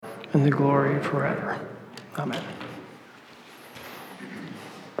and the glory forever. Amen.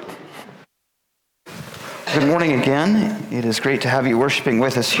 Good morning again. It is great to have you worshiping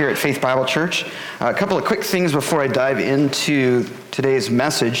with us here at Faith Bible Church. A couple of quick things before I dive into today's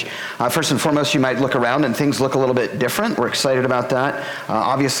message. First and foremost, you might look around and things look a little bit different. We're excited about that.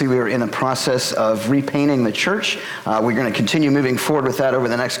 Obviously, we are in the process of repainting the church. We're going to continue moving forward with that over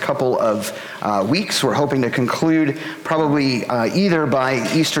the next couple of weeks. We're hoping to conclude probably either by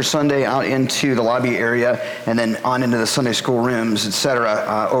Easter Sunday out into the lobby area and then on into the Sunday school rooms,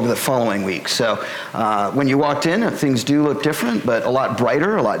 etc., over the following week. So when you walked in, things do look different, but a lot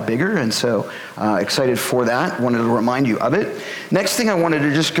brighter, a lot bigger, and so excited for that. Wanted to remind you of it. Next thing I wanted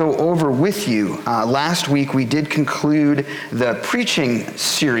to just go over with you. Last week we did conclude the preaching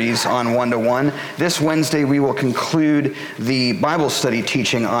series on one-to-one. This Wednesday we will conclude the Bible study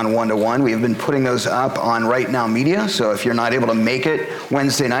teaching on one-to-one. We have been putting those up on Right Now Media, so if you're not able to make it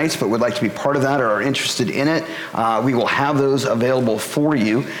Wednesday nights but would like to be part of that or are interested in it, we will have those available for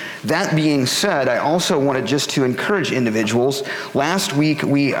you. That being said, I also wanted just to encourage individuals. Last week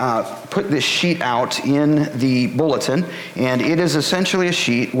we put this sheet out in the bulletin, and it is essentially a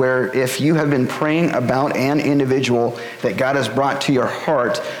sheet where if you have been praying about an individual that God has brought to your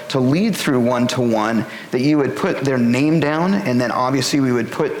heart to lead through one-to-one, that you would put their name down, and then obviously we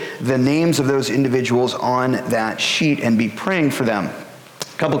would put the names of those individuals on that sheet and be praying for them.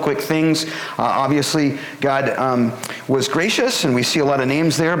 Couple quick things. Obviously, God was gracious, and we see a lot of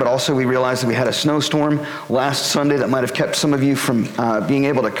names there, but also we realized that we had a snowstorm last Sunday that might have kept some of you from being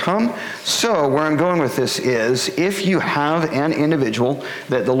able to come. So where I'm going with this is, if you have an individual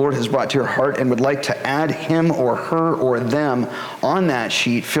that the Lord has brought to your heart and would like to add him or her or them on that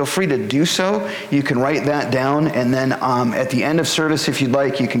sheet, feel free to do so. You can write that down, and then at the end of service, if you'd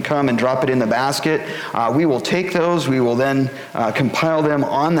like, you can come and drop it in the basket. We will take those. We will then compile them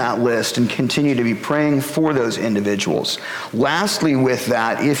on that list and continue to be praying for those individuals. Lastly with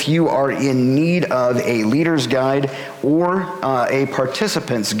that, if you are in need of a leader's guide or a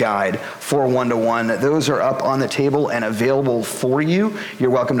participant's guide for one-to-one, those are up on the table and available for you.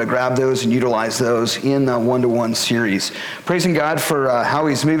 You're welcome to grab those and utilize those in the one-to-one series. Praising God for how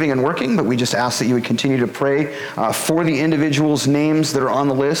he's moving and working, but we just ask that you would continue to pray for the individuals' names that are on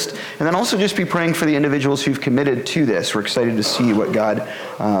the list, and then also just be praying for the individuals who've committed to this. We're excited to see what God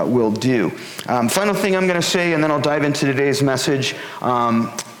will do. Final thing I'm going to say, and then I'll dive into today's message.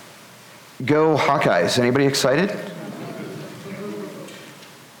 Go Hawkeyes. Anybody excited?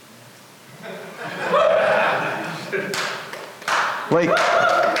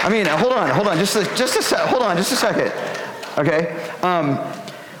 Hold on, just a second. Okay,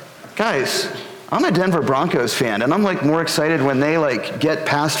 guys, I'm a Denver Broncos fan, and I'm more excited when they get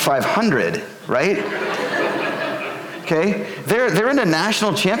past 500, right? Okay, they're in the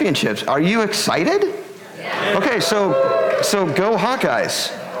national championships. Are you excited? Yeah. Okay, so go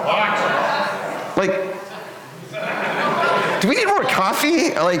Hawkeyes. Do we need more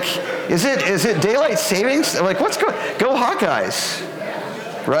coffee? Is it daylight savings? What's go Hawkeyes?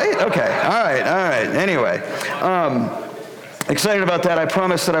 Right? Okay. All right. Anyway, excited about that. I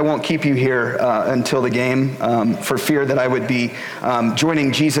promise that I won't keep you here until the game for fear that I would be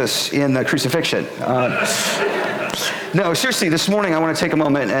joining Jesus in the crucifixion. No, seriously, this morning I want to take a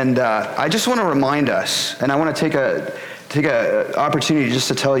moment and I just want to remind us, and I want to take a opportunity just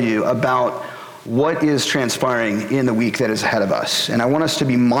to tell you about what is transpiring in the week that is ahead of us. And I want us to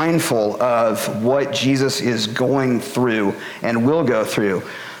be mindful of what Jesus is going through and will go through,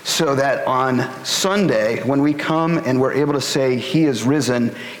 so that on Sunday, when we come and we're able to say, he is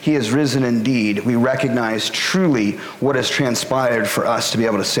risen indeed, we recognize truly what has transpired for us to be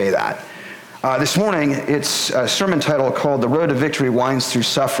able to say that. This morning, it's a sermon title called The Road to Victory Winds Through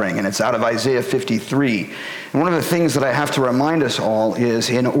Suffering, and it's out of Isaiah 53. And one of the things that I have to remind us all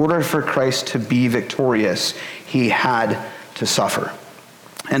is, in order for Christ to be victorious, he had to suffer.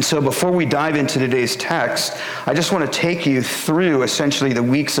 And so before we dive into today's text, I just want to take you through essentially the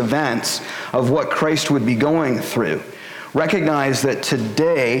week's events of what Christ would be going through. Recognize that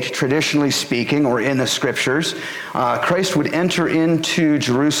today, traditionally speaking, or in the scriptures, Christ would enter into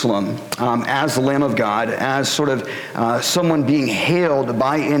Jerusalem as the Lamb of God, as sort of someone being hailed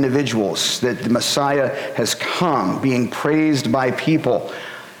by individuals, that the Messiah has come, being praised by people.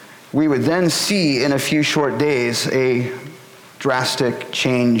 We would then see in a few short days a drastic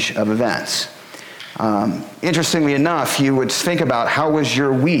change of events. Interestingly enough, you would think about, how was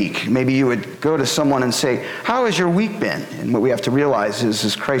your week? Maybe you would go to someone and say, how has your week been? And what we have to realize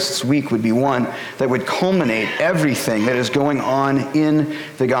is Christ's week would be one that would culminate everything that is going on in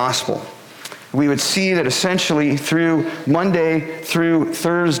the gospel. we would see that essentially through Monday through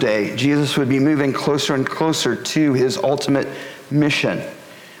Thursday, Jesus would be moving closer and closer to his ultimate mission,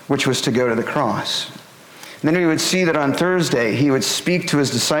 which was to go to the cross. And then we would see that on Thursday, he would speak to his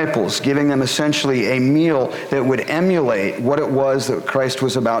disciples, giving them essentially a meal that would emulate what it was that Christ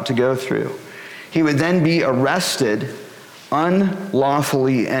was about to go through. He would then be arrested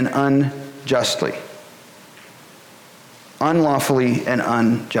unlawfully and unjustly. Unlawfully and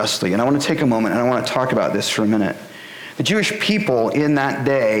unjustly. And I want to take a moment and I want to talk about this for a minute. The Jewish people in that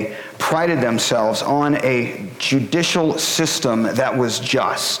day prided themselves on a judicial system that was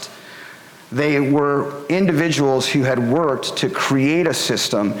just. They were individuals who had worked to create a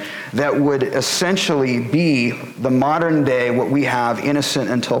system that would essentially be the modern day, what we have, innocent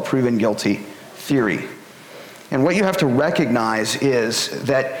until proven guilty theory. And what you have to recognize is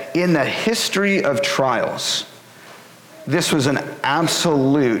that in the history of trials, this was an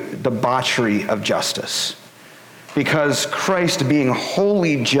absolute debauchery of justice. Because Christ, being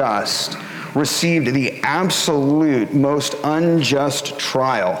wholly just, received the absolute most unjust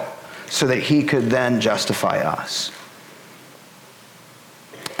trial so that he could then justify us.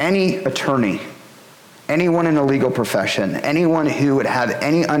 Any attorney, anyone in the legal profession, anyone who would have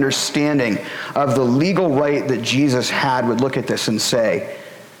any understanding of the legal right that Jesus had would look at this and say,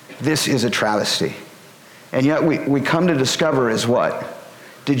 this is a travesty. And yet we come to discover is what?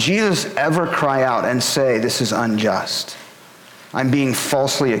 Did Jesus ever cry out and say, this is unjust? I'm being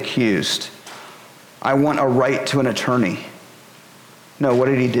falsely accused. I want a right to an attorney. No, what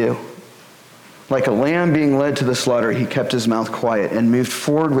did he do? Like a lamb being led to the slaughter, he kept his mouth quiet and moved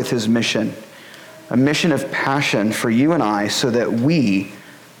forward with his mission, a mission of passion for you and I so that we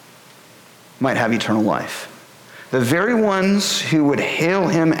might have eternal life. The very ones who would hail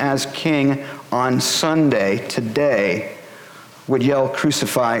him as king on Sunday, today, would yell,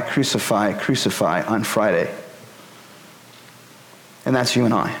 crucify, crucify, crucify on Friday. And that's you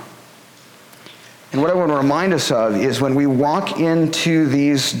and I. And what I want to remind us of is when we walk into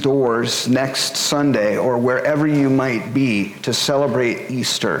these doors next Sunday or wherever you might be to celebrate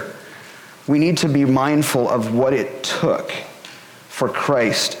Easter, we need to be mindful of what it took for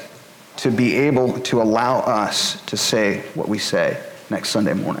Christ to be able to allow us to say what we say next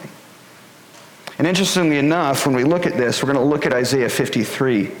Sunday morning. And interestingly enough, when we look at this, we're going to look at Isaiah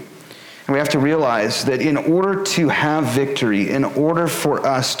 53. And we have to realize that in order to have victory, in order for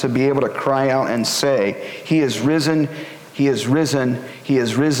us to be able to cry out and say, he is risen, he is risen, he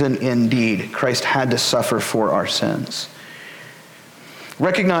is risen indeed, Christ had to suffer for our sins.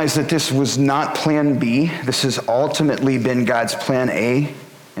 Recognize that this was not plan B. This has ultimately been God's plan A.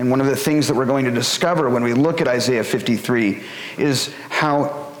 And one of the things that we're going to discover when we look at Isaiah 53 is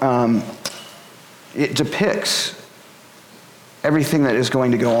how it depicts everything that is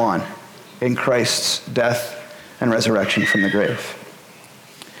going to go on in Christ's death and resurrection from the grave.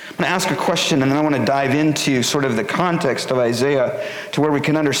 I'm going to ask a question, and then I want to dive into sort of the context of Isaiah to where we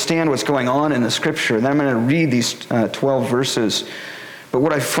can understand what's going on in the scripture. And then I'm going to read these 12 verses. But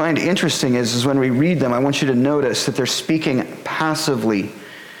what I find interesting is when we read them, I want you to notice that they're speaking passively.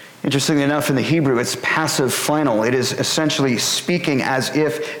 Interestingly enough, in the Hebrew, it's passive final. It is essentially speaking as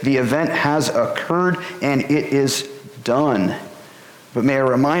if the event has occurred and it is done. But may I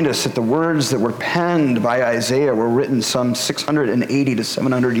remind us that the words that were penned by Isaiah were written some 680 to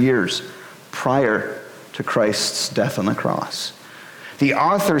 700 years prior to Christ's death on the cross. The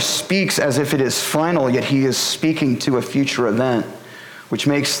author speaks as if it is final, yet he is speaking to a future event, which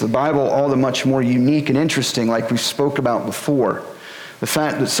makes the Bible all the much more unique and interesting, like we spoke about before. The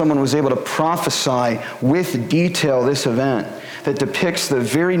fact that someone was able to prophesy with detail this event that depicts the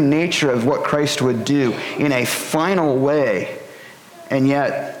very nature of what Christ would do in a final way, and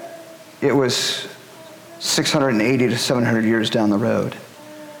yet it was 680 to 700 years down the road,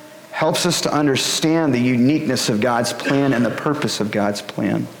 helps us to understand the uniqueness of God's plan and the purpose of God's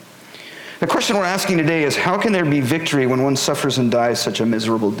plan. The question we're asking today is, how can there be victory when one suffers and dies such a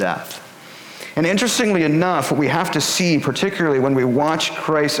miserable death? And interestingly enough, what we have to see, particularly when we watch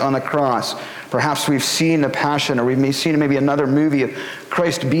Christ on the cross, perhaps we've seen the Passion, or we've seen maybe another movie of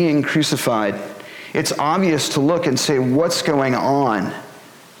Christ being crucified, it's obvious to look and say, what's going on?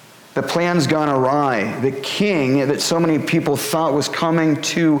 The plan's gone awry. The king that so many people thought was coming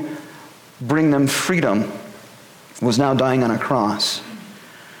to bring them freedom was now dying on a cross.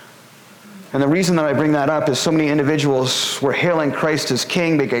 And the reason that I bring that up is so many individuals were hailing Christ as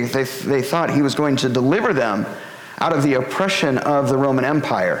king because they thought he was going to deliver them out of the oppression of the Roman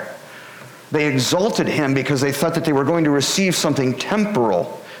Empire. They exalted him because they thought that they were going to receive something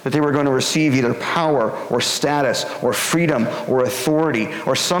temporal that they were going to receive either power or status or freedom or authority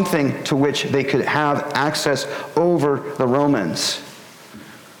or something to which they could have access over the Romans.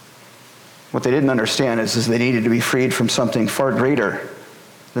 What they didn't understand is they needed to be freed from something far greater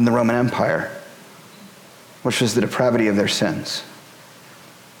than the Roman Empire, which was the depravity of their sins.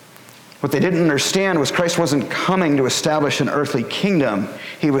 What they didn't understand was Christ wasn't coming to establish an earthly kingdom.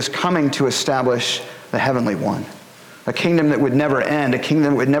 He was coming to establish the heavenly one. A kingdom that would never end, a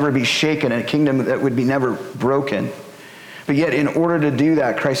kingdom that would never be shaken, a kingdom that would be never broken. But yet, in order to do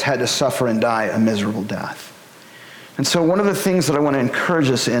that, Christ had to suffer and die a miserable death. And so one of the things that I want to encourage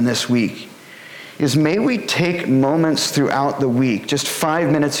us in this week is may we take moments throughout the week, just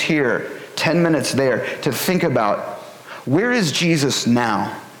 5 minutes here, 10 minutes there, to think about, where is Jesus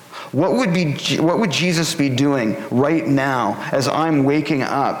now? What would Jesus be doing right now as I'm waking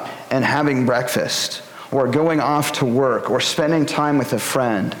up and having breakfast, or going off to work, or spending time with a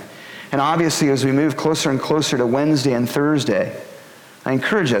friend? And obviously, as we move closer and closer to Wednesday and Thursday, I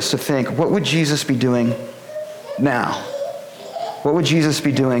encourage us to think, what would Jesus be doing now? What would Jesus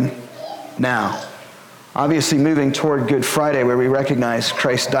be doing now? Obviously, moving toward Good Friday, where we recognize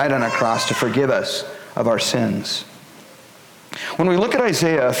Christ died on a cross to forgive us of our sins. When we look at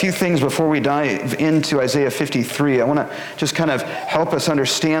Isaiah, a few things before we dive into Isaiah 53, I want to just kind of help us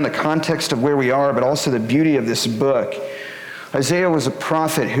understand the context of where we are, but also the beauty of this book. Isaiah was a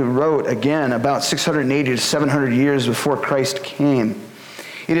prophet who wrote, again, about 680 to 700 years before Christ came.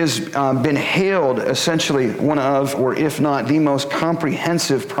 It has been hailed essentially one of, or if not, the most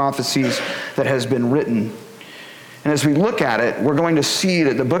comprehensive prophecies that has been written. And as we look at it, we're going to see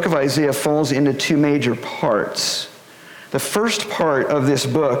that the book of Isaiah falls into two major parts. The first part of this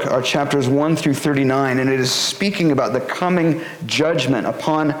book are chapters 1 through 39, and it is speaking about the coming judgment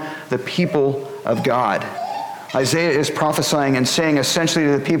upon the people of God. Isaiah is prophesying and saying essentially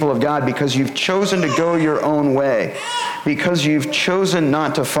to the people of God, because you've chosen to go your own way, because you've chosen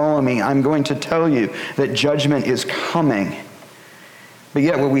not to follow me, I'm going to tell you that judgment is coming. But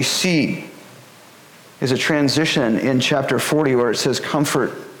yet what we see is a transition in chapter 40 where it says,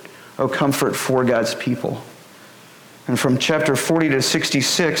 comfort, O comfort for God's people. And from chapter 40 to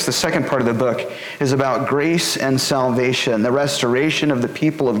 66, the second part of the book is about grace and salvation, the restoration of the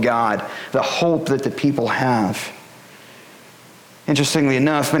people of God, the hope that the people have. Interestingly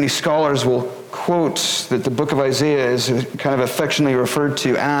enough, many scholars will quote that the book of Isaiah is kind of affectionately referred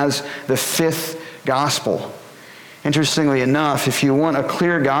to as the fifth gospel. Interestingly enough, if you want a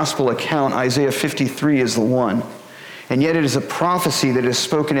clear gospel account, Isaiah 53 is the one. And yet it is a prophecy that is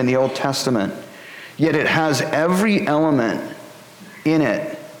spoken in the Old Testament. Yet it has every element in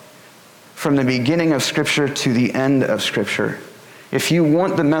it from the beginning of Scripture to the end of Scripture. If you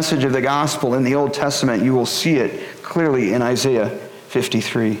want the message of the gospel in the Old Testament, you will see it clearly in Isaiah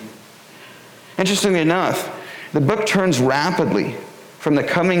 53. Interestingly enough, the book turns rapidly from the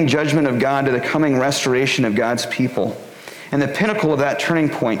coming judgment of God to the coming restoration of God's people. And the pinnacle of that turning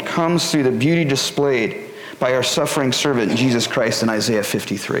point comes through the beauty displayed by our suffering servant, Jesus Christ, in Isaiah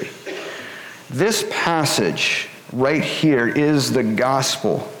 53. This passage right here is the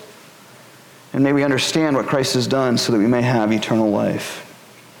gospel. And may we understand what Christ has done so that we may have eternal life.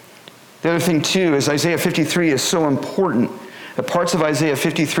 The other thing, too, is Isaiah 53 is so important. The parts of Isaiah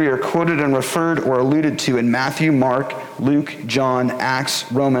 53 are quoted and referred or alluded to in Matthew, Mark, Luke, John, Acts,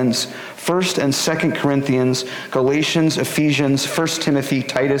 Romans, 1st and 2nd Corinthians, Galatians, Ephesians, 1 Timothy,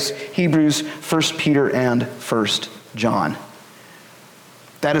 Titus, Hebrews, 1 Peter, and 1 John.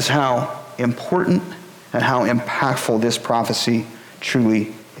 That is how important and how impactful this prophecy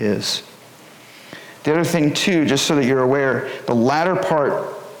truly is. The other thing, too, just so that you're aware, the latter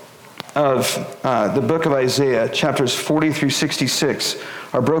part of the book of Isaiah, chapters 40 through 66,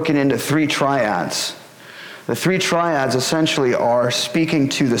 are broken into three triads. The three triads essentially are speaking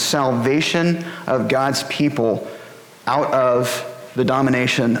to the salvation of God's people out of the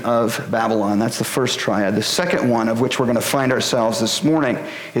domination of Babylon. That's the first triad. The second one, of which we're going to find ourselves this morning,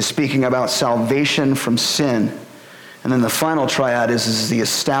 is speaking about salvation from sin. And then the final triad is the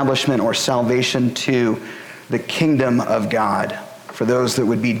establishment or salvation to the kingdom of God. For those that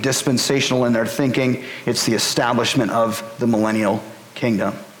would be dispensational in their thinking, it's the establishment of the millennial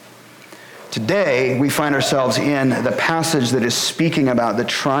kingdom. Today, we find ourselves in the passage that is speaking about the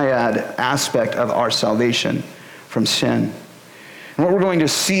triad aspect of our salvation from sin. And what we're going to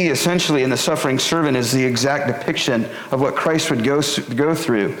see essentially in the suffering servant is the exact depiction of what Christ would go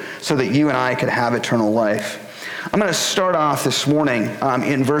through so that you and I could have eternal life. I'm going to start off this morning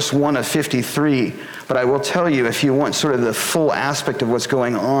in verse 1 of 53, but I will tell you, if you want sort of the full aspect of what's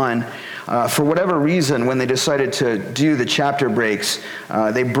going on, For whatever reason, when they decided to do the chapter breaks,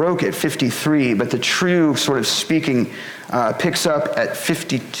 they broke at 53, but the true sort of speaking picks up at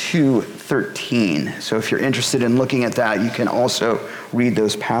 52:13. So if you're interested in looking at that, you can also read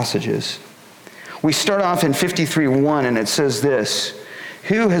those passages. We start off in 53:1, and it says this: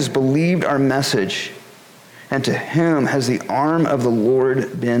 "Who has believed our message, and to whom has the arm of the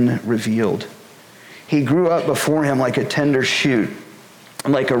Lord been revealed? He grew up before him like a tender shoot,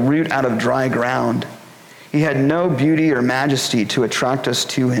 like a root out of dry ground. He had no beauty or majesty to attract us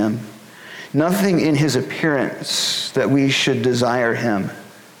to him, nothing in his appearance that we should desire him.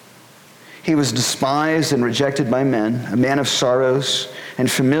 He was despised and rejected by men, a man of sorrows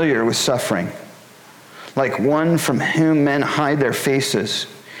and familiar with suffering. Like one from whom men hide their faces,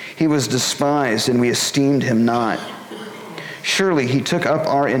 he was despised and we esteemed him not. Surely he took up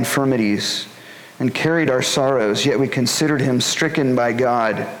our infirmities and carried our sorrows, yet we considered him stricken by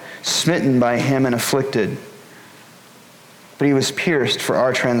God, smitten by him and afflicted. But he was pierced for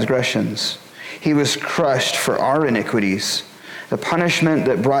our transgressions. He was crushed for our iniquities. The punishment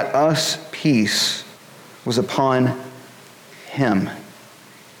that brought us peace was upon him.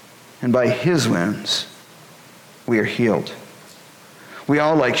 And by his wounds we are healed. We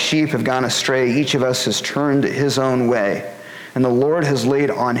all like sheep have gone astray. Each of us has turned his own way. And the Lord has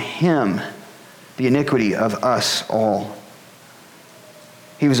laid on him the iniquity of us all.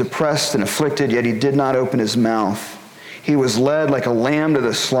 He was oppressed and afflicted, yet he did not open his mouth. He was led like a lamb to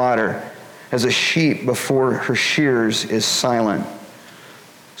the slaughter, as a sheep before her shearers is silent.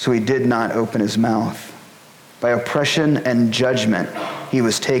 So he did not open his mouth. By oppression and judgment he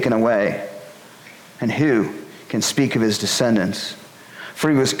was taken away. And who can speak of his descendants? For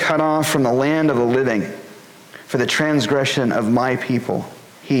he was cut off from the land of the living. For the transgression of my people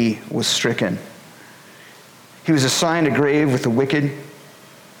he was stricken. He was assigned a grave with the wicked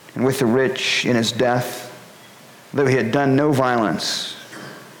and with the rich in his death, though he had done no violence,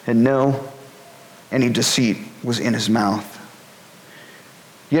 and any deceit was in his mouth.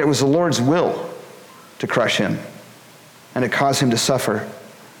 Yet it was the Lord's will to crush him and to cause him to suffer.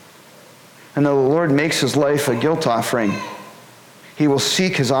 And though the Lord makes his life a guilt offering, he will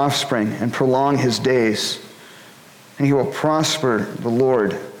seek his offspring and prolong his days, and he will prosper the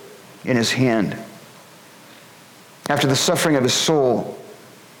Lord in his hand. After the suffering of his soul,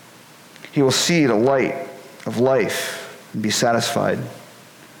 he will see the light of life and be satisfied.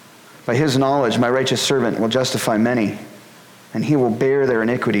 By his knowledge, my righteous servant will justify many, and he will bear their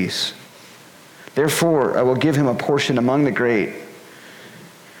iniquities. Therefore, I will give him a portion among the great,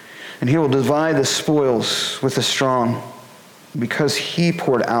 and he will divide the spoils with the strong, because he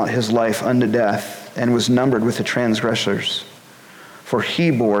poured out his life unto death and was numbered with the transgressors. For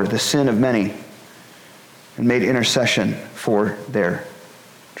he bore the sin of many and made intercession for their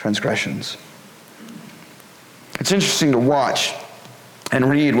transgressions. It's interesting to watch and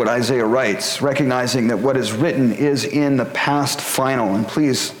read what Isaiah writes, recognizing that what is written is in the past final. And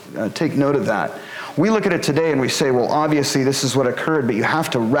please take note of that. We look at it today and we say, well, obviously this is what occurred, but you have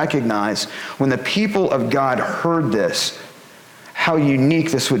to recognize when the people of God heard this, how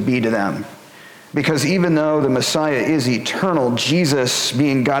unique this would be to them. Because even though the Messiah is eternal, Jesus,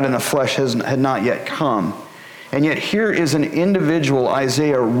 being God in the flesh, had not yet come. And yet here is an individual,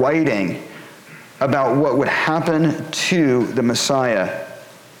 Isaiah, writing about what would happen to the Messiah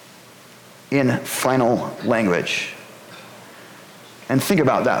in final language. And think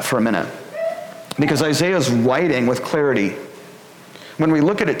about that for a minute. Because Isaiah's writing with clarity. When we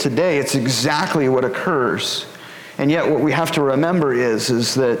look at it today, it's exactly what occurs. And yet what we have to remember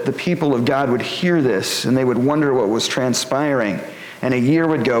is that the people of God would hear this and they would wonder what was transpiring. And a year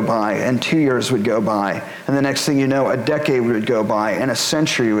would go by, and 2 years would go by. And the next thing you know, a decade would go by, and a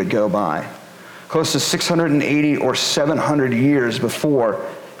century would go by. Close to 680 or 700 years before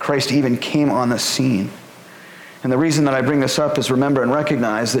Christ even came on the scene. And the reason that I bring this up is remember and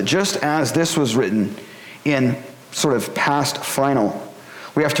recognize that just as this was written in sort of past final,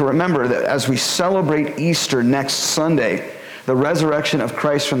 we have to remember that as we celebrate Easter next Sunday, the resurrection of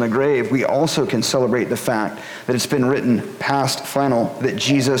Christ from the grave, we also can celebrate the fact that it's been written past final that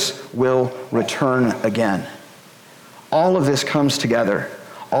Jesus will return again. All of this comes together.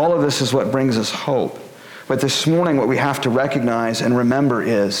 All of this is what brings us hope. But this morning, what we have to recognize and remember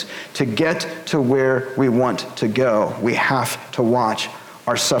is to get to where we want to go, we have to watch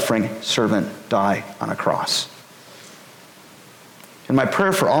our suffering servant die on a cross. And my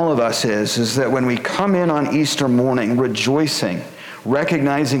prayer for all of us is that when we come in on Easter morning rejoicing,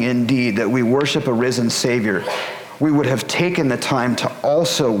 recognizing indeed that we worship a risen Savior, we would have taken the time to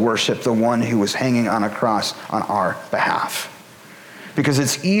also worship the one who was hanging on a cross on our behalf. Because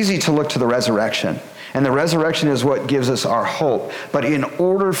it's easy to look to the resurrection. And the resurrection is what gives us our hope. But in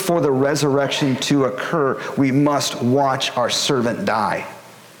order for the resurrection to occur, we must watch our servant die.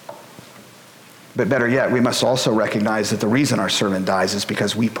 But better yet, we must also recognize that the reason our servant dies is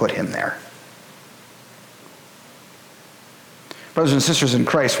because we put him there. Brothers and sisters in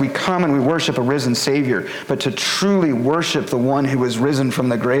Christ, we come and we worship a risen Savior, but to truly worship the one who was risen from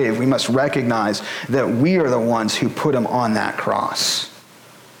the grave, we must recognize that we are the ones who put him on that cross.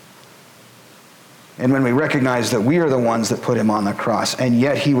 And when we recognize that we are the ones that put him on the cross, and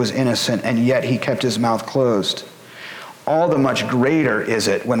yet he was innocent, and yet he kept his mouth closed, all the much greater is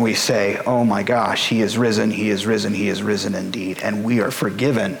it when we say, oh my gosh, he is risen, he is risen, he is risen indeed. And we are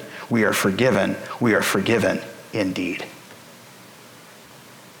forgiven, we are forgiven, we are forgiven indeed.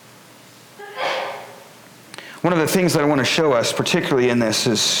 One of the things that I want to show us, particularly in this,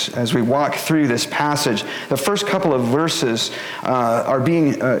 is as we walk through this passage, the first couple of verses are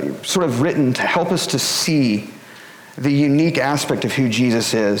being sort of written to help us to see the unique aspect of who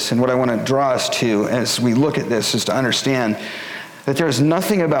Jesus is. And what I want to draw us to as we look at this is to understand that there is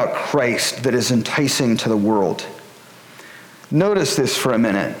nothing about Christ that is enticing to the world. Notice this for a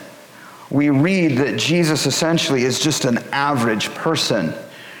minute. We read that Jesus essentially is just an average person.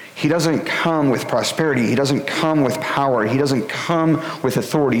 He doesn't come with prosperity. He doesn't come with power. He doesn't come with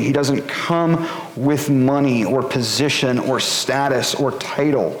authority. He doesn't come with money or position or status or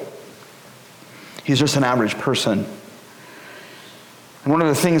title. He's just an average person. And one of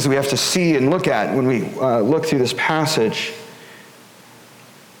the things that we have to see and look at when we look through this passage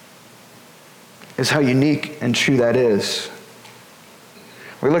is how unique and true that is.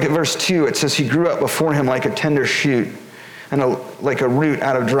 We look at verse 2. It says, he grew up before him like a tender shoot, and like a root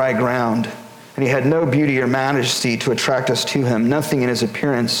out of dry ground. And he had no beauty or majesty to attract us to him, nothing in his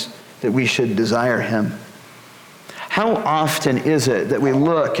appearance that we should desire him. How often is it that we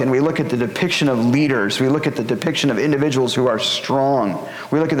look at the depiction of leaders, we look at the depiction of individuals who are strong,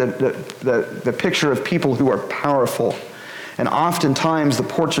 we look at the picture of people who are powerful, and oftentimes the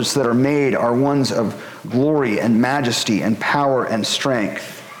portraits that are made are ones of glory and majesty and power and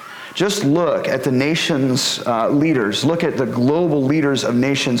strength. Just look at the nation's leaders. Look at the global leaders of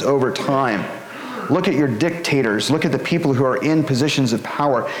nations over time. Look at your dictators. Look at the people who are in positions of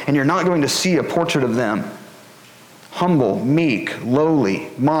power. And you're not going to see a portrait of them humble, meek, lowly,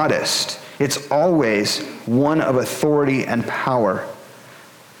 modest. It's always one of authority and power.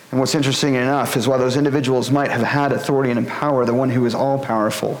 And what's interesting enough is while those individuals might have had authority and power, the one who is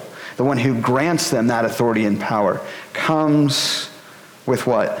all-powerful, the one who grants them that authority and power, comes with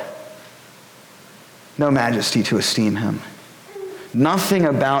what? No majesty to esteem him. Nothing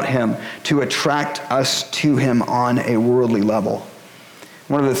about him to attract us to him on a worldly level.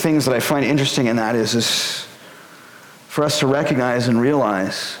 One of the things that I find interesting in that is for us to recognize and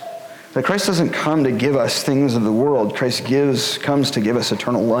realize that Christ doesn't come to give us things of the world. Christ comes to give us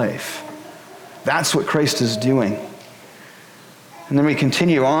eternal life. That's what Christ is doing. And then we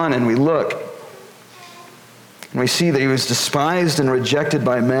continue on and we look. And we see that he was despised and rejected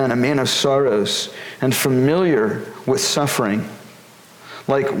by men, a man of sorrows and familiar with suffering.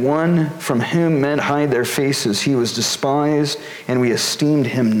 Like one from whom men hide their faces, he was despised and we esteemed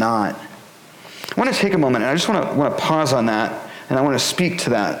him not. I want to take a moment and I just want to pause on that and I want to speak to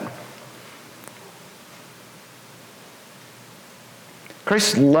that.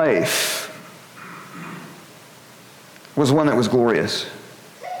 Christ's life was one that was glorious.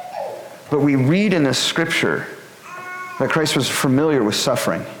 But we read in this scripture that Christ was familiar with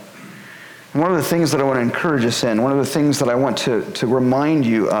suffering. And one of the things that I want to encourage us in, one of the things that I want to remind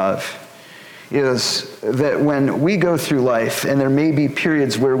you of, is that when we go through life, and there may be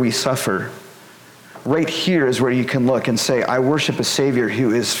periods where we suffer, right here is where you can look and say, I worship a Savior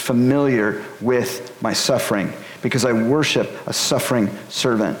who is familiar with my suffering, because I worship a suffering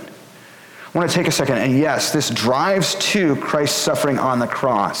servant. I want to take a second, and yes, this drives to Christ's suffering on the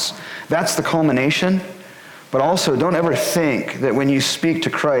cross. That's the culmination. But also, don't ever think that when you speak to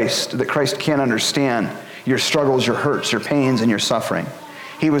Christ, that Christ can't understand your struggles, your hurts, your pains, and your suffering.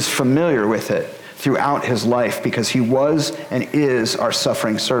 He was familiar with it throughout his life because he was and is our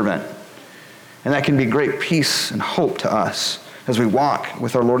suffering servant. And that can be great peace and hope to us as we walk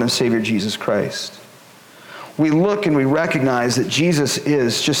with our Lord and Savior Jesus Christ. We look and we recognize that Jesus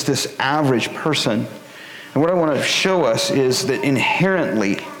is just this average person. And what I want to show us is that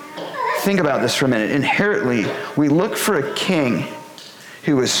inherently, think about this for a minute. Inherently, we look for a king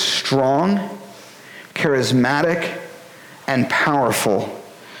who is strong, charismatic, and powerful,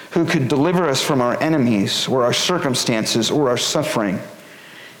 who could deliver us from our enemies or our circumstances or our suffering.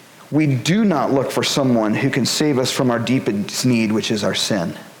 we do not look for someone who can save us from our deepest need, which is our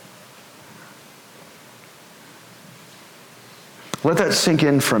sin. Let that sink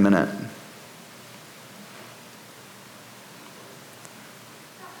in for a minute.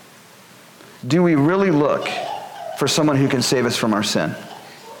 Do we really look for someone who can save us from our sin?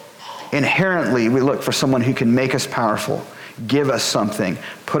 Inherently, we look for someone who can make us powerful, give us something,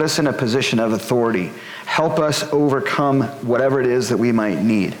 put us in a position of authority, help us overcome whatever it is that we might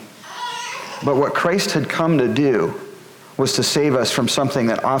need. But what Christ had come to do was to save us from something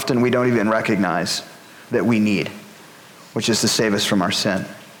that often we don't even recognize that we need, which is to save us from our sin.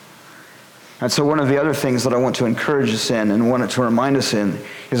 And so one of the other things that I want to encourage us in and want to remind us in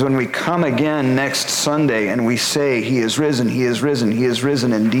is when we come again next Sunday and we say, He is risen, He is risen, He is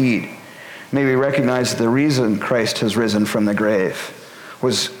risen indeed, may we recognize that the reason Christ has risen from the grave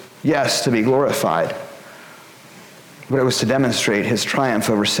was, yes, to be glorified, but it was to demonstrate His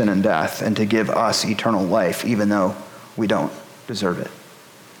triumph over sin and death and to give us eternal life, even though we don't deserve it.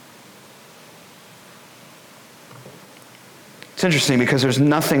 It's interesting because there's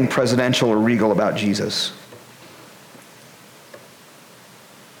nothing presidential or regal about Jesus.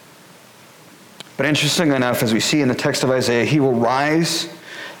 But interestingly enough, as we see in the text of Isaiah, He will rise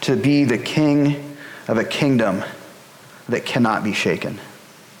to be the king of a kingdom that cannot be shaken.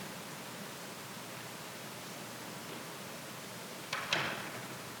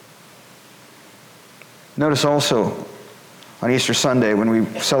 Notice also on Easter Sunday when we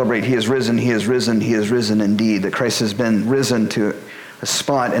celebrate He is risen, He is risen, He is risen indeed, that Christ has been risen to a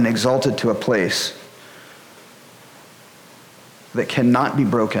spot and exalted to a place that cannot be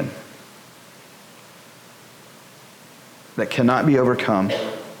broken, that cannot be overcome,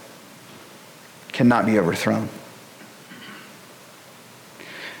 cannot be overthrown.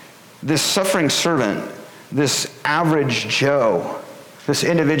 This suffering servant, this average Joe, this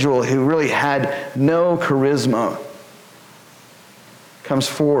individual who really had no charisma, comes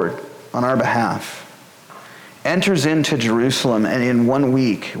forward on our behalf, enters into Jerusalem, and in 1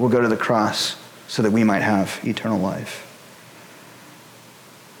 week will go to the cross so that we might have eternal life.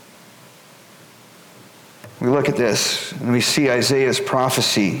 We look at this and we see Isaiah's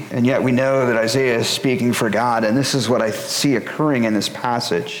prophecy, and yet we know that Isaiah is speaking for God, and this is what I see occurring in this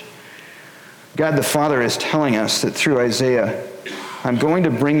passage. God the Father is telling us that through Isaiah, I'm going to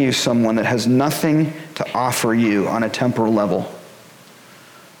bring you someone that has nothing to offer you on a temporal level,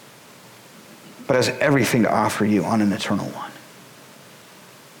 but has everything to offer you on an eternal one.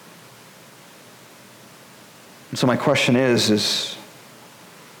 And so my question is,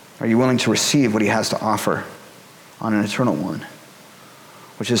 are you willing to receive what He has to offer on an eternal one,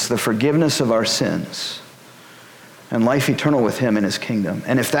 which is the forgiveness of our sins and life eternal with Him in His kingdom?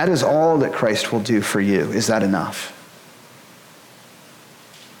 And if that is all that Christ will do for you, is that enough?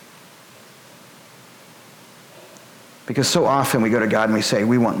 Because so often we go to God and we say,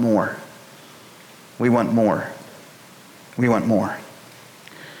 we want more. We want more. We want more.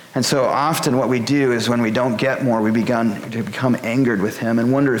 And so often what we do is when we don't get more, we begin to become angered with Him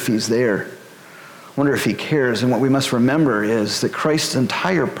and wonder if He's there, wonder if He cares. And what we must remember is that Christ's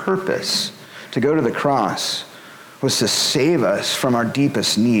entire purpose to go to the cross was to save us from our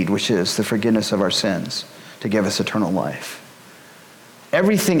deepest need, which is the forgiveness of our sins, to give us eternal life.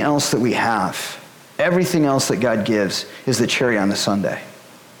 Everything else that we have, everything else that God gives is the cherry on the sundae.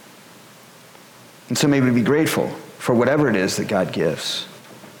 And so may we be grateful for whatever it is that God gives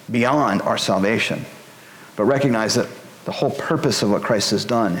beyond our salvation, but recognize that the whole purpose of what Christ has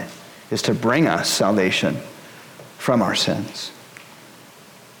done is to bring us salvation from our sins.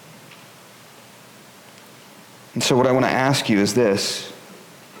 And so what I want to ask you is this: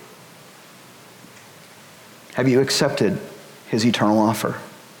 have you accepted His eternal offer?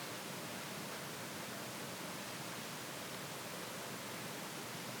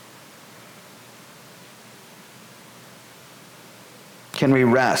 Can we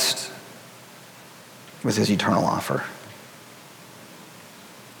rest with His eternal offer?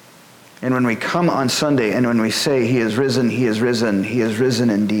 And when we come on Sunday and when we say He is risen, He is risen, He is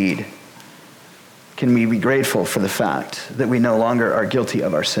risen indeed, can we be grateful for the fact that we no longer are guilty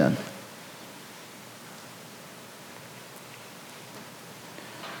of our sin?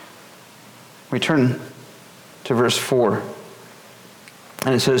 We turn to verse 4,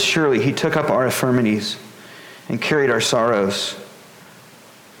 and it says, "Surely He took up our infirmities and carried our sorrows.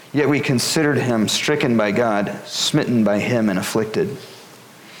 Yet we considered Him stricken by God, smitten by Him, and afflicted."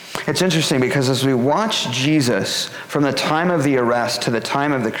 It's interesting because as we watch Jesus from the time of the arrest to the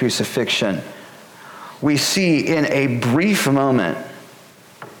time of the crucifixion, we see in a brief moment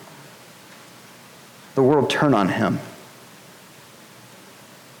the world turn on Him.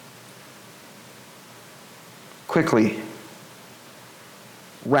 quickly,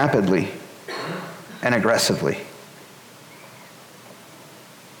 rapidly, and aggressively.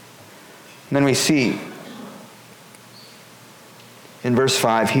 And then we see in verse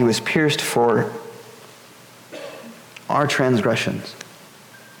 5, he was pierced for our transgressions.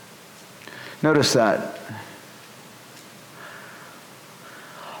 Notice that.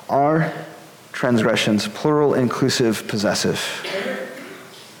 Our transgressions, plural, inclusive, possessive.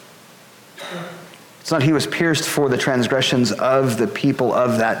 It's not he was pierced for the transgressions of the people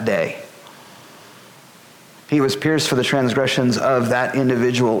of that day. He was pierced for the transgressions of that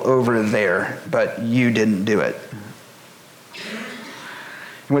individual over there, but you didn't do it.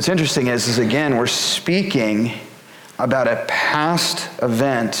 And what's interesting is again, we're speaking about a past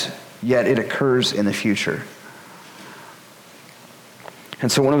event, yet it occurs in the future. And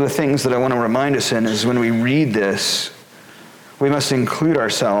so one of the things that I want to remind us in is when we read this, we must include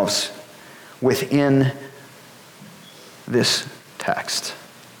ourselves within this text.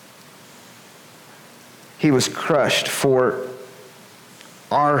 He was crushed for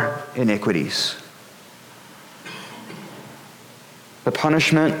our iniquities. The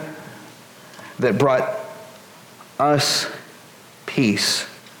punishment that brought us peace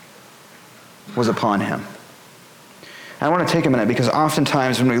was upon him. And I want to take a minute because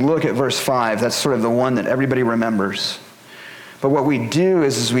oftentimes when we look at verse 5, that's sort of the one that everybody remembers. But what we do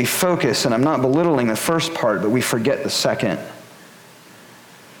is we focus, and I'm not belittling the first part, but we forget the second.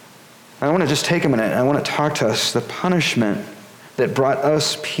 I want to just take a minute and I want to talk to us. The punishment that brought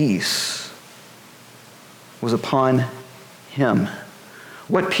us peace was upon him.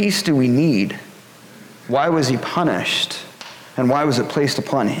 What peace do we need? Why was he punished? And why was it placed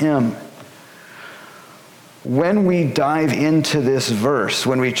upon him? When we dive into this verse,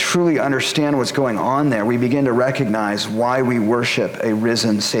 when we truly understand what's going on there, we begin to recognize why we worship a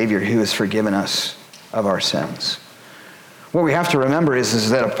risen Savior who has forgiven us of our sins. What we have to remember is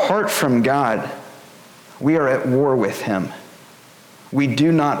that apart from God, we are at war with him. We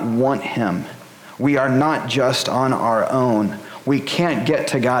do not want him. We are not just on our own. We can't get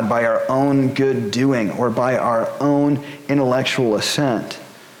to God by our own good doing or by our own intellectual assent.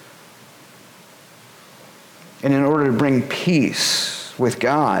 And in order to bring peace with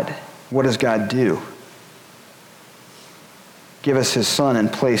God, what does God do? Give us his Son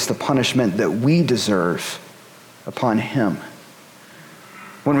and place the punishment that we deserve upon him.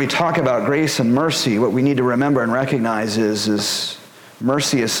 When we talk about grace and mercy, what we need to remember and recognize is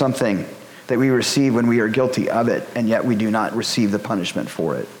mercy is something that we receive when we are guilty of it, and yet we do not receive the punishment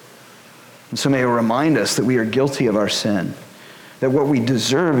for it. And so may it remind us that we are guilty of our sin, that what we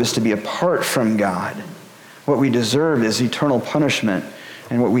deserve is to be apart from God. What we deserve is eternal punishment,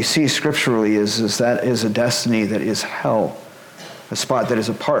 and what we see scripturally is that is a destiny that is hell, a spot that is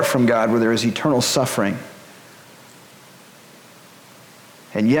apart from God where there is eternal suffering.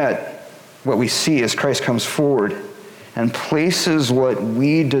 And yet, what we see is Christ comes forward and places what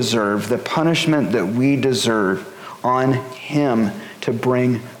we deserve, the punishment that we deserve, on him to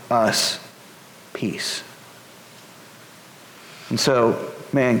bring us peace. And so,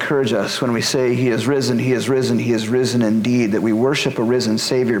 may I encourage us when we say he is risen, he is risen, he is risen indeed, that we worship a risen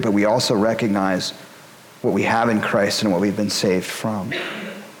Savior, but we also recognize what we have in Christ and what we've been saved from.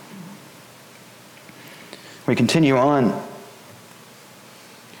 We continue on.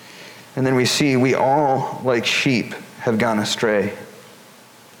 And then we see we all, like sheep, have gone astray.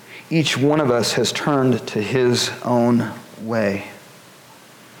 Each one of us has turned to his own way.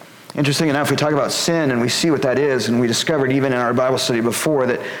 Interesting enough, we talk about sin and we see what that is, and we discovered even in our Bible study before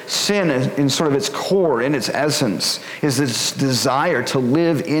that sin in sort of its core, in its essence, is this desire to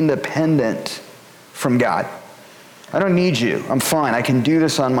live independent from God. I don't need you. I'm fine. I can do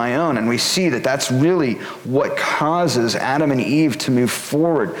this on my own. And we see that that's really what causes Adam and Eve to move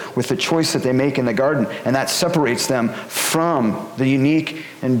forward with the choice that they make in the garden. And that separates them from the unique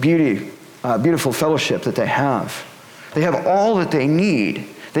and beautiful fellowship that they have. They have all that they need.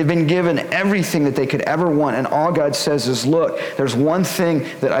 They've been given everything that they could ever want. And all God says is, look, there's one thing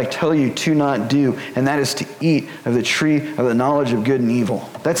that I tell you to not do, and that is to eat of the tree of the knowledge of good and evil.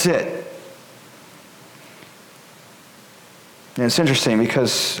 That's it. And it's interesting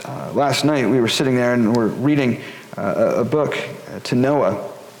because last night we were sitting there and we're reading a book to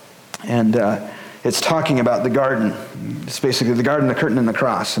Noah, and it's talking about the garden. It's basically the garden, the curtain, and the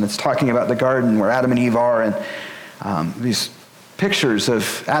cross, and it's talking about the garden where Adam and Eve are, and these pictures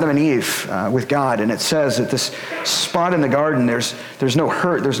of Adam and Eve with God, and it says that this spot in the garden, there's no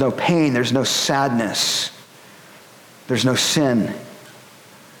hurt, there's no pain, there's no sadness, there's no sin.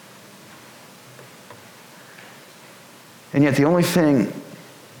 And yet the only thing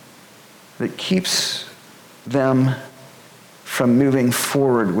that keeps them from moving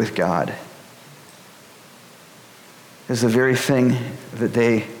forward with God is the very thing that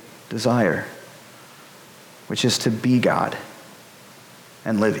they desire, which is to be God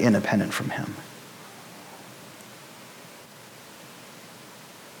and live independent from him.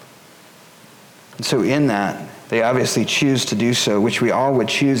 And so in that, they obviously choose to do so, which we all would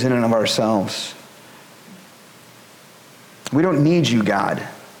choose in and of ourselves. We don't need you, God.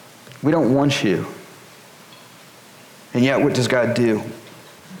 We don't want you. And yet, what does God do?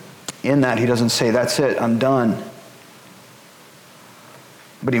 In that, he doesn't say, that's it, I'm done.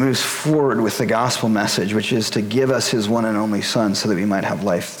 But he moves forward with the gospel message, which is to give us his one and only Son so that we might have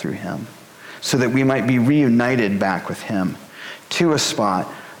life through him, so that we might be reunited back with him to a spot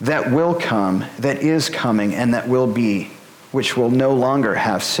that will come, that is coming, and that will be, which will no longer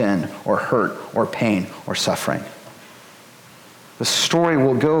have sin or hurt or pain or suffering. The story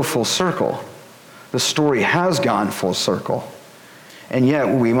will go full circle. The story has gone full circle. And yet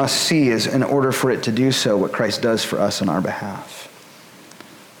what we must see is, in order for it to do so, what Christ does for us on our behalf.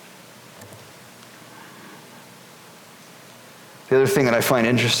 The other thing that I find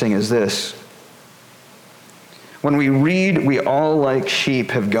interesting is this. When we read, we all like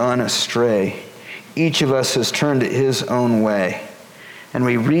sheep have gone astray. Each of us has turned his own way. And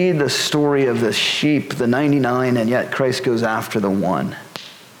we read the story of the sheep, the 99, and yet Christ goes after the one.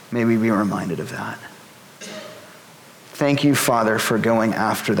 May we be reminded of that. Thank you, Father, for going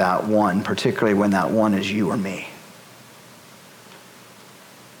after that one, particularly when that one is you or me.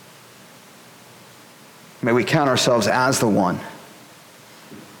 May we count ourselves as the one.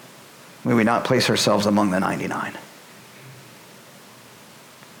 May we not place ourselves among the 99.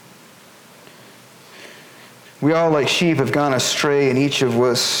 We all, like sheep, have gone astray, and each of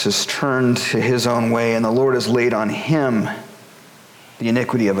us has turned to his own way, and the Lord has laid on him the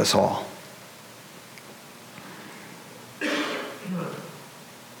iniquity of us all.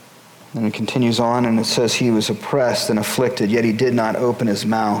 And it continues on, and it says, he was oppressed and afflicted, yet he did not open his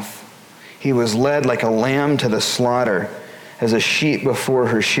mouth. He was led like a lamb to the slaughter, as a sheep before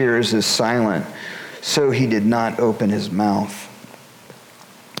her shearers is silent, so he did not open his mouth.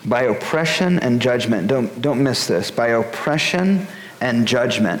 By oppression and judgment, don't miss this, by oppression and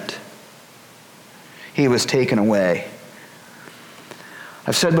judgment, he was taken away.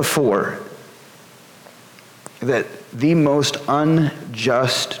 I've said before that the most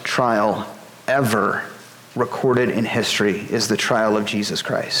unjust trial ever recorded in history is the trial of Jesus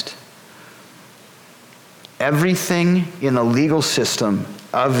Christ. Everything in the legal system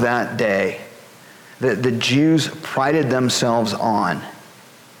of that day that the Jews prided themselves on,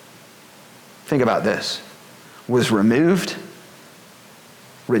 think about this, was removed,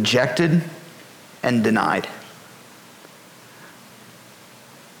 rejected, and denied.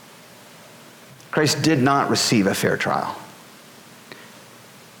 Christ did not receive a fair trial.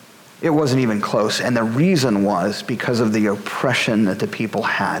 It wasn't even close, and the reason was because of the oppression that the people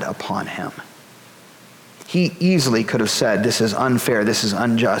had upon him. He easily could have said, this is unfair, this is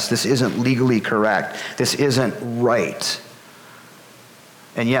unjust, this isn't legally correct, this isn't right.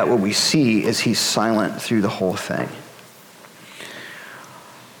 And yet what we see is he's silent through the whole thing.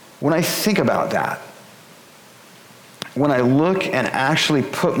 When I think about that, when I look and actually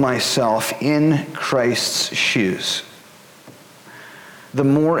put myself in Christ's shoes, the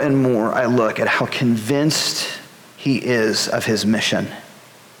more and more I look at how convinced he is of his mission.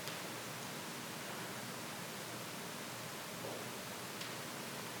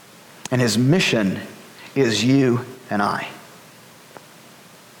 And his mission is you and I.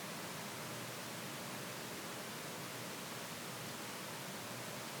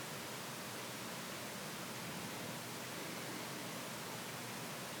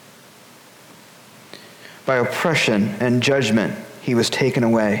 By oppression and judgment, he was taken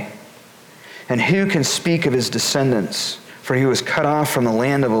away. And who can speak of his descendants? For he was cut off from the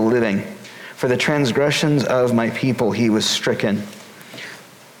land of the living. For the transgressions of my people he was stricken.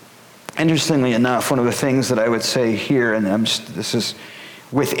 Interestingly enough, one of the things that I would say here, and this is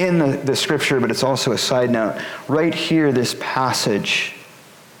within the scripture, but it's also a side note, right here, this passage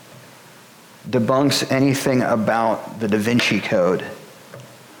debunks anything about the Da Vinci Code.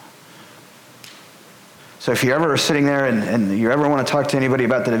 So if you ever are sitting there and you ever want to talk to anybody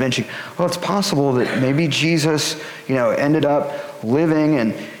about the Da Vinci, well, it's possible that maybe Jesus, ended up living,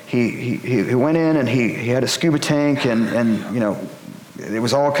 and he went in and he had a scuba tank, and it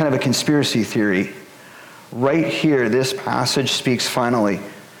was all kind of a conspiracy theory. Right here, this passage speaks finally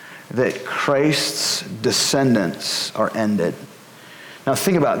that Christ's descendants are ended. Now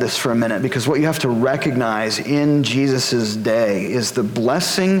think about this for a minute, because what you have to recognize in Jesus' day is the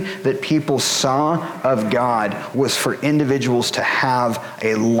blessing that people saw of God was for individuals to have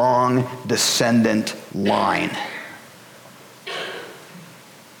a long descendant line.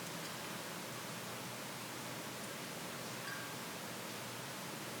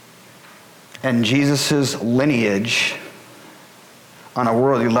 And Jesus' lineage on a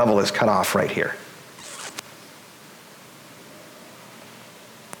worldly level is cut off right here.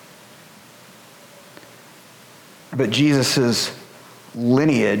 But Jesus'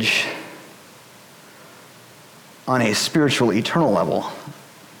 lineage on a spiritual, eternal level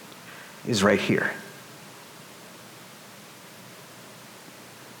is right here.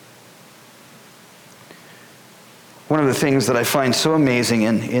 One of the things that I find so amazing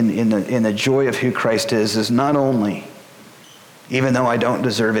in the joy of who Christ is not only, even though I don't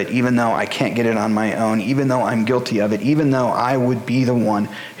deserve it, even though I can't get it on my own, even though I'm guilty of it, even though I would be the one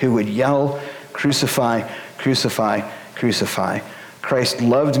who would yell, "Crucify, crucify, crucify." Christ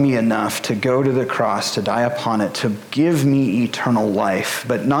loved me enough to go to the cross, to die upon it, to give me eternal life,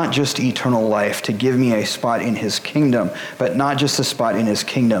 but not just eternal life, to give me a spot in his kingdom, but not just a spot in his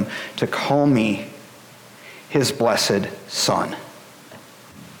kingdom, to call me his blessed son,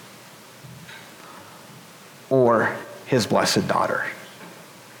 or his blessed daughter.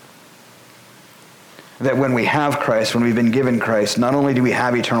 That when we have Christ, when we've been given Christ, not only do we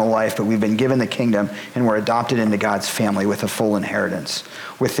have eternal life, but we've been given the kingdom and we're adopted into God's family with a full inheritance,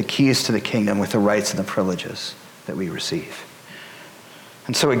 with the keys to the kingdom, with the rights and the privileges that we receive.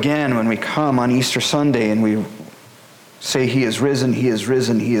 And so again, when we come on Easter Sunday and we say, "He is risen, he is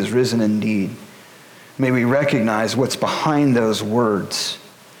risen, he is risen indeed," may we recognize what's behind those words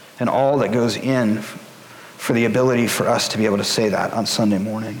and all that goes in for the ability for us to be able to say that on Sunday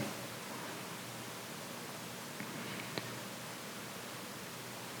morning.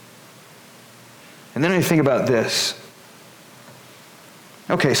 And then I think about this.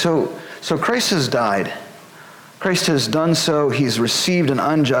 Okay, so Christ has died. Christ has done so. He's received an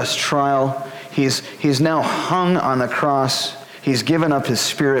unjust trial. He's now hung on the cross. He's given up his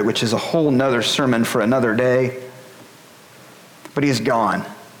spirit, which is a whole nother sermon for another day. But he's gone.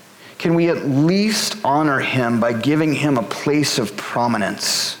 Can we at least honor him by giving him a place of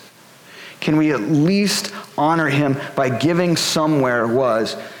prominence? Can we at least honor him by giving somewhere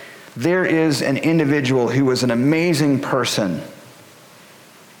was, there is an individual who was an amazing person.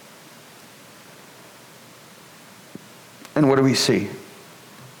 And what do we see?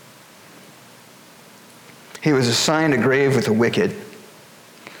 He was assigned a grave with the wicked.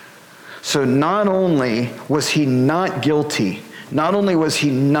 So not only was he not guilty, not only was he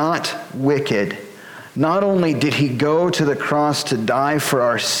not wicked, not only did he go to the cross to die for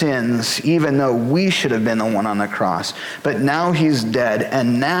our sins, even though we should have been the one on the cross, but now he's dead,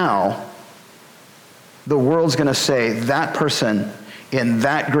 and now the world's going to say that person in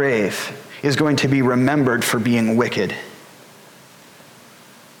that grave is going to be remembered for being wicked.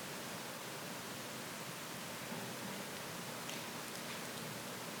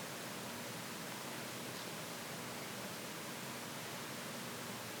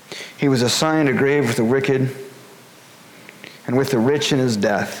 He was assigned a grave with the wicked and with the rich in his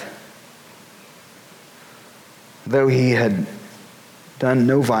death, though he had done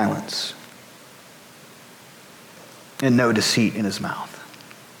no violence and no deceit in his mouth.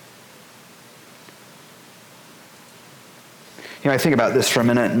 You know, I think about this for a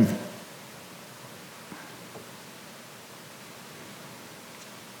minute, and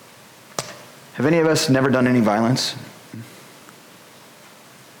have any of us never done any violence?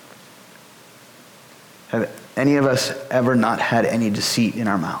 Have any of us ever not had any deceit in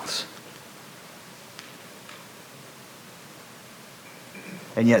our mouths?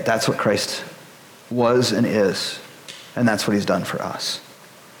 And yet that's what Christ was and is, and that's what he's done for us.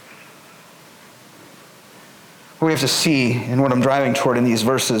 What we have to see, and what I'm driving toward in these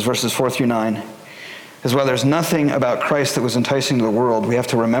verses 4-9, is while there's nothing about Christ that was enticing to the world, we have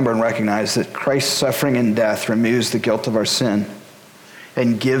to remember and recognize that Christ's suffering and death removes the guilt of our sin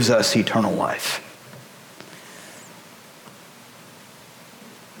and gives us eternal life.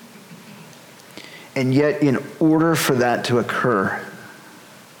 And yet, in order for that to occur,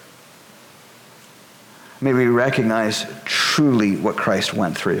 may we recognize truly what Christ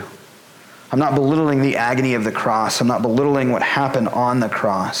went through. I'm not belittling the agony of the cross. I'm not belittling what happened on the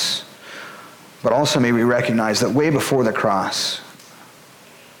cross. But also may we recognize that way before the cross,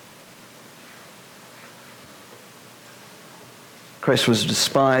 Christ was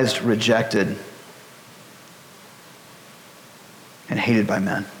despised, rejected, and hated by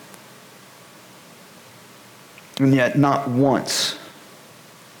men. And yet not once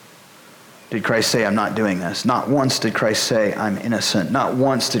did Christ say, I'm not doing this. Not once did Christ say, I'm innocent. Not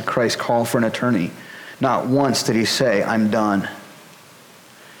once did Christ call for an attorney. Not once did he say, I'm done.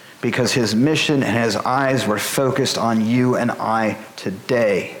 Because his mission and his eyes were focused on you and I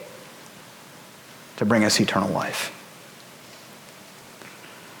today to bring us eternal life.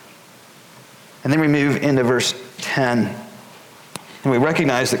 And then we move into verse 10. And we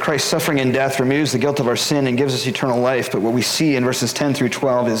recognize that Christ's suffering and death removes the guilt of our sin and gives us eternal life. But what we see in verses 10 through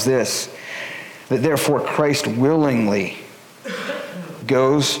 12 is this, that therefore Christ willingly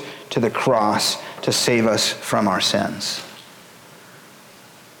goes to the cross to save us from our sins.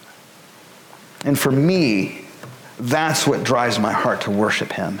 And for me, that's what drives my heart to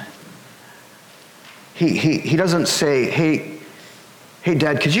worship him. He doesn't say, hey,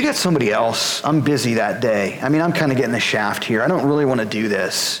 Dad, could you get somebody else? I'm busy that day. I mean, I'm kind of getting the shaft here. I don't really want to do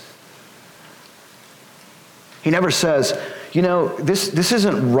this. He never says, this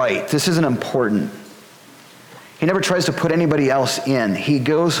isn't right. This isn't important. He never tries to put anybody else in. He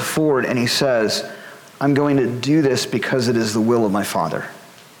goes forward and he says, I'm going to do this because it is the will of my Father.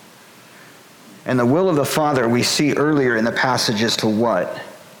 And the will of the Father we see earlier in the passage is to what?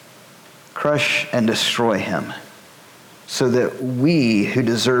 Crush and destroy him, so that we who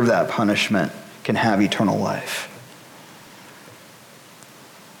deserve that punishment can have eternal life.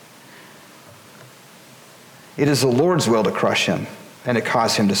 It is the Lord's will to crush him and to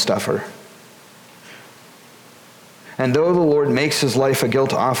cause him to suffer. And though the Lord makes his life a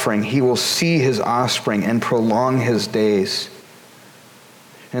guilt offering, he will see his offspring and prolong his days.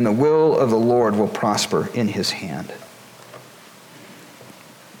 And the will of the Lord will prosper in his hand.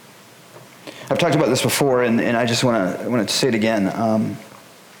 I've talked about this before, and I just want to say it again.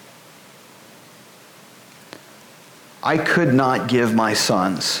 I could not give my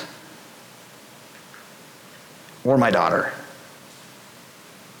sons or my daughter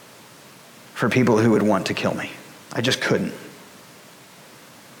for people who would want to kill me. I just couldn't.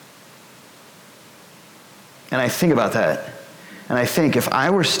 And I think about that. And I think if I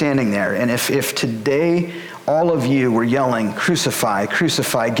were standing there, and if today all of you were yelling, crucify,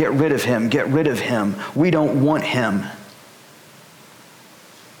 crucify, get rid of him, we don't want him.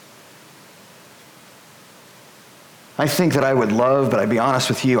 I think that I would love, but I'd be honest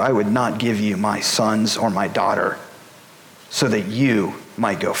with you, I would not give you my sons or my daughter so that you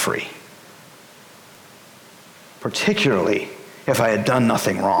might go free. Particularly if I had done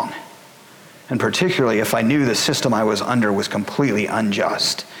nothing wrong. And particularly if I knew the system I was under was completely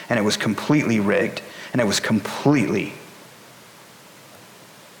unjust, and it was completely rigged, and it was completely,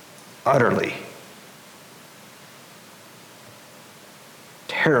 utterly,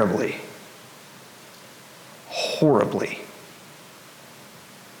 terribly, horribly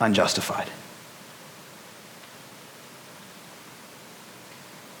unjustified.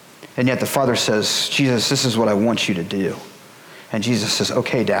 And yet the Father says, Jesus, this is what I want you to do. And Jesus says,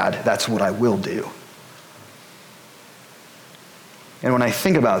 okay, Dad, that's what I will do. And when I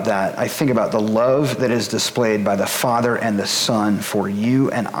think about that, I think about the love that is displayed by the Father and the Son for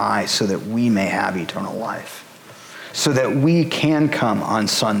you and I so that we may have eternal life. So that we can come on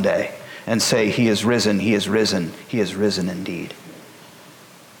Sunday and say, he is risen, he is risen, he is risen indeed.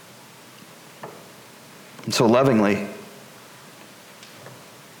 And so lovingly,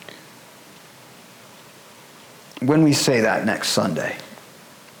 when we say that next Sunday,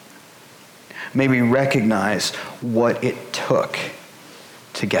 may we recognize what it took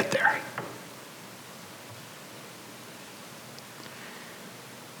to get there.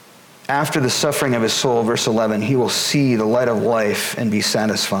 After the suffering of his soul, verse 11, he will see the light of life and be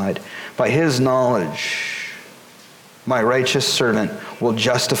satisfied. By his knowledge, my righteous servant will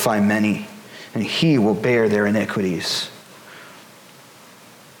justify many, and he will bear their iniquities.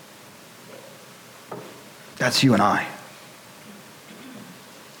 That's you and I.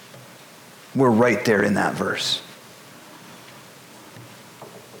 We're right there in that verse.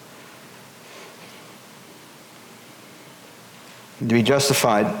 To be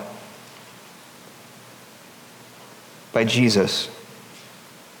justified by Jesus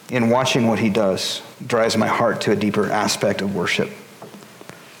in watching what he does drives my heart to a deeper aspect of worship.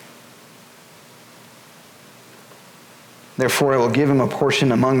 Therefore, I will give him a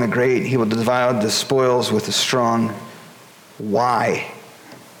portion among the great. He will divide the spoils with the strong. Why?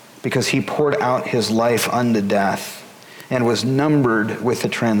 Because he poured out his life unto death and was numbered with the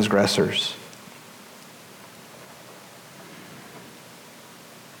transgressors.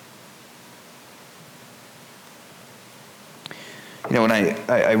 You know, when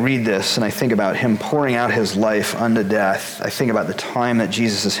I read this and I think about him pouring out his life unto death, I think about the time that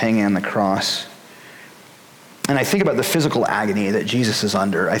Jesus is hanging on the cross. and I think about the physical agony that Jesus is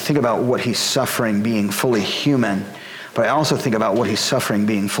under. I think about what he's suffering being fully human, but I also think about what he's suffering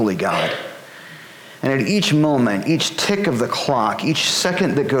being fully God. And at each moment, each tick of the clock, each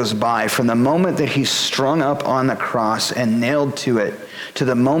second that goes by, from the moment that he's strung up on the cross and nailed to it, to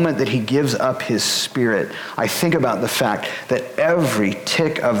the moment that he gives up his spirit, I think about the fact that every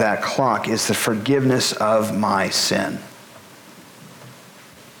tick of that clock is the forgiveness of my sin.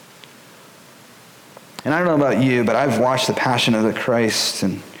 And I don't know about you, but I've watched The Passion of the Christ,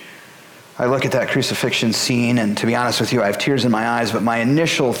 and I look at that crucifixion scene, and to be honest with you, I have tears in my eyes, but my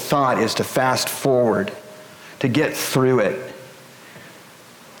initial thought is to fast forward, to get through it.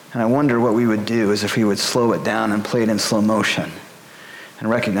 And I wonder what we would do is if we would slow it down and play it in slow motion and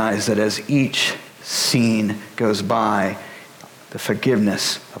recognize that as each scene goes by, the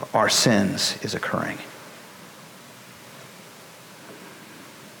forgiveness of our sins is occurring.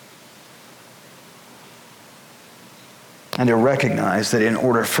 And to recognize that in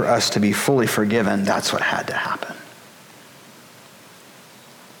order for us to be fully forgiven, that's what had to happen.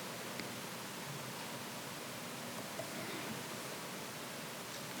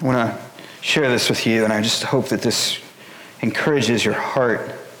 I want to share this with you, and I just hope that this encourages your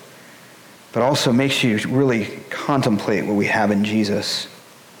heart, but also makes you really contemplate what we have in Jesus.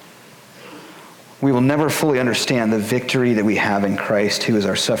 We will never fully understand the victory that we have in Christ, who is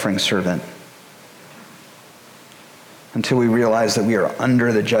our suffering servant, until we realize that we are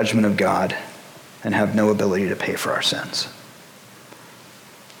under the judgment of God and have no ability to pay for our sins.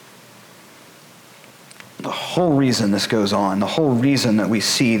 The whole reason this goes on, the whole reason that we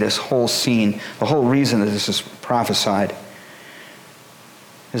see this whole scene, the whole reason that this is prophesied,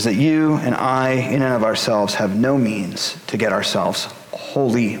 is that you and I, in and of ourselves, have no means to get ourselves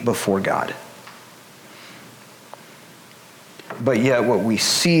holy before God. But yet what we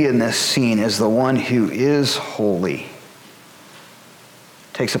see in this scene is the one who is holy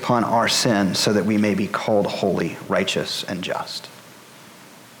takes upon our sin so that we may be called holy, righteous, and just.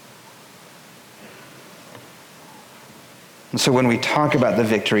 And so when we talk about the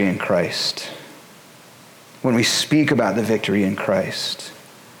victory in Christ, when we speak about the victory in Christ,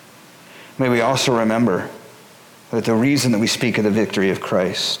 may we also remember that the reason that we speak of the victory of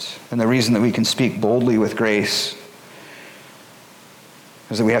Christ and the reason that we can speak boldly with grace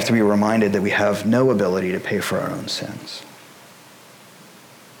is that we have to be reminded that we have no ability to pay for our own sins.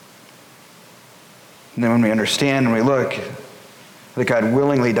 And then when we understand and we look that God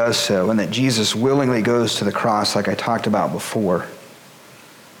willingly does so and that Jesus willingly goes to the cross like I talked about before,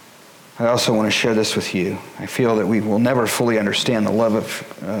 I also want to share this with you. I feel that we will never fully understand the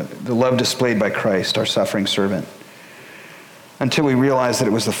love displayed by Christ, our suffering servant, until we realize that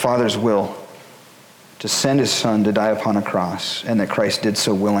it was the Father's will to send his Son to die upon a cross, and that Christ did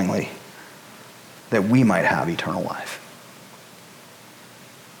so willingly that we might have eternal life.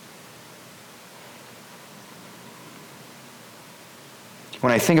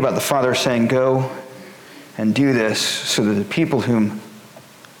 When I think about the Father saying, go and do this so that the people whom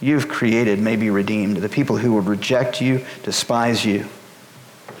you've created may be redeemed, the people who would reject you, despise you,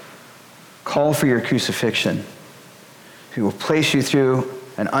 call for your crucifixion, who will place you through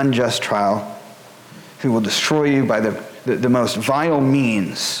an unjust trial, who will destroy you by the most vile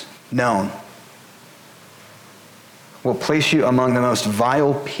means known, will place you among the most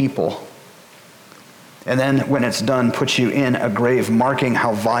vile people, and then when it's done, put you in a grave marking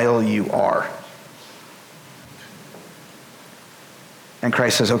how vile you are. And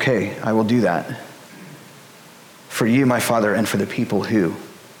Christ says, okay, I will do that for you, my Father, and for the people who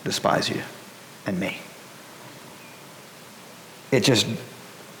despise you and me. It just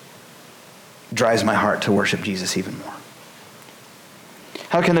drives my heart to worship Jesus even more.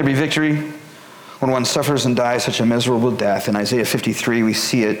 How can there be victory when one suffers and dies such a miserable death? In Isaiah 53, we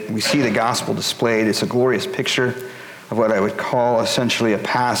see it. We see the gospel displayed. It's a glorious picture of what I would call essentially a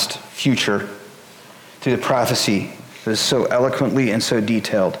past future through the prophecy that is so eloquently and so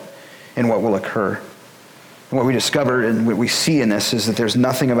detailed in what will occur. And what we discover and what we see in this is that there's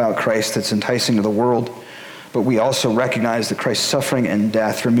nothing about Christ that's enticing to the world, but we also recognize that Christ's suffering and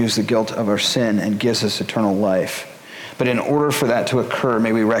death removes the guilt of our sin and gives us eternal life. But in order for that to occur,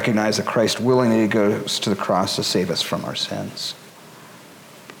 may we recognize that Christ willingly goes to the cross to save us from our sins.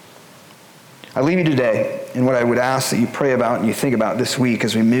 I leave you today, and what I would ask that you pray about and you think about this week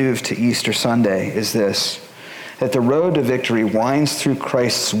as we move to Easter Sunday is this: that the road to victory winds through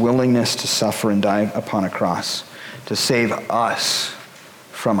Christ's willingness to suffer and die upon a cross to save us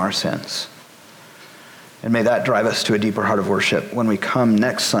from our sins. And may that drive us to a deeper heart of worship when we come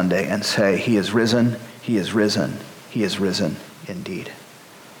next Sunday and say, he is risen, he is risen, he is risen indeed.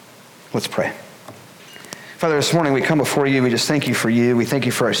 Let's pray. Father, this morning we come before you. We just thank you for you. We thank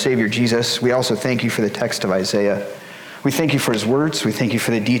you for our Savior, Jesus. We also thank you for the text of Isaiah. We thank you for his words. We thank you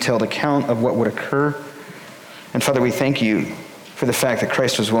for the detailed account of what would occur. And Father, we thank you for the fact that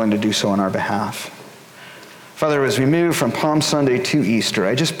Christ was willing to do so on our behalf. Father, as we move from Palm Sunday to Easter,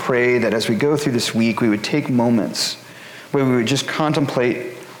 I just pray that as we go through this week, we would take moments where we would just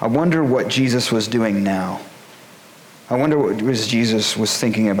contemplate, I wonder what Jesus was doing now. I wonder what Jesus was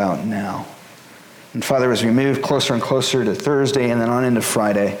thinking about now. And Father, as we move closer and closer to Thursday and then on into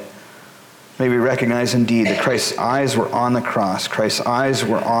Friday, may we recognize indeed that Christ's eyes were on the cross. Christ's eyes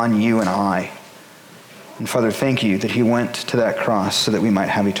were on you and I. And Father, thank you that he went to that cross so that we might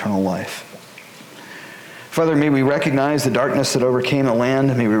have eternal life. Father, may we recognize the darkness that overcame the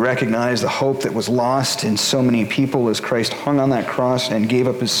land. May we recognize the hope that was lost in so many people as Christ hung on that cross and gave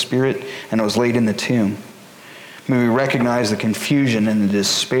up his spirit and was laid in the tomb. May we recognize the confusion and the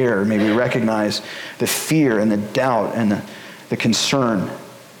despair. May we recognize the fear and the doubt and the concern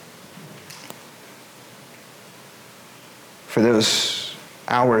for those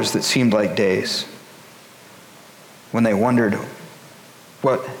hours that seemed like days when they wondered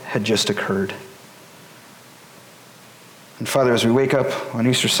what had just occurred. And Father, as we wake up on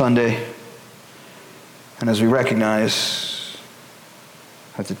Easter Sunday and as we recognize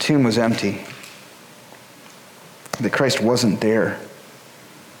that the tomb was empty, that Christ wasn't there.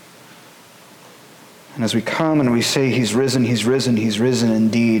 And as we come and we say he's risen, he's risen, he's risen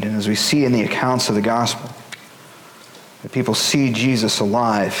indeed, and as we see in the accounts of the gospel that people see Jesus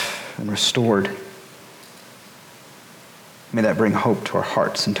alive and restored, may that bring hope to our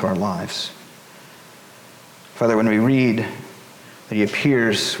hearts and to our lives. Father, when we read that he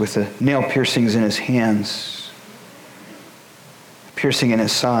appears with the nail piercings in his hands, piercing in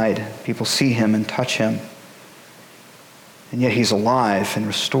his side, people see him and touch him. And yet he's alive and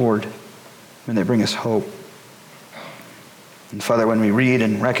restored, and they bring us hope. And Father, when we read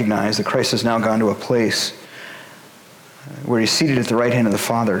and recognize that Christ has now gone to a place where he's seated at the right hand of the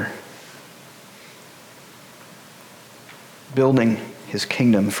Father, building his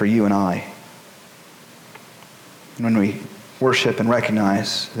kingdom for you and I. And when we worship and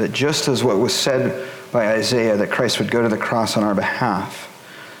recognize that just as what was said by Isaiah, that Christ would go to the cross on our behalf,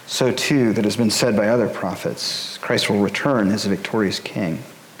 so too that has been said by other prophets, Christ will return as a victorious king.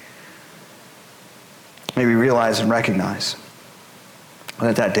 May we realize and recognize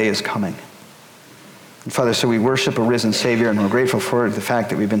that that day is coming. And Father, so we worship a risen Savior, and we're grateful for the fact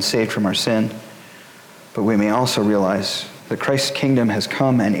that we've been saved from our sin. But we may also realize that Christ's kingdom has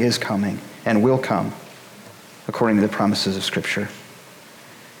come and is coming and will come according to the promises of Scripture.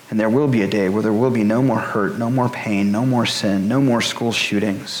 And there will be a day where there will be no more hurt, no more pain, no more sin, no more school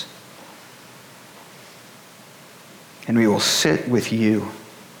shootings. And we will sit with you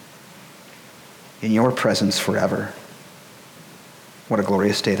in your presence forever. What a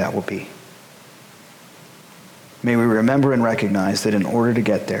glorious day that will be. May we remember and recognize that in order to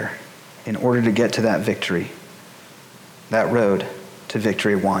get there, in order to get to that victory, that road to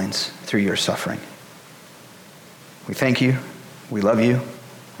victory winds through your suffering. We thank you. We love you.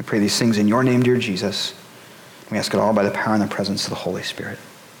 We pray these things in your name, dear Jesus. We ask it all by the power and the presence of the Holy Spirit.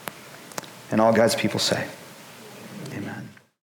 And all God's people say,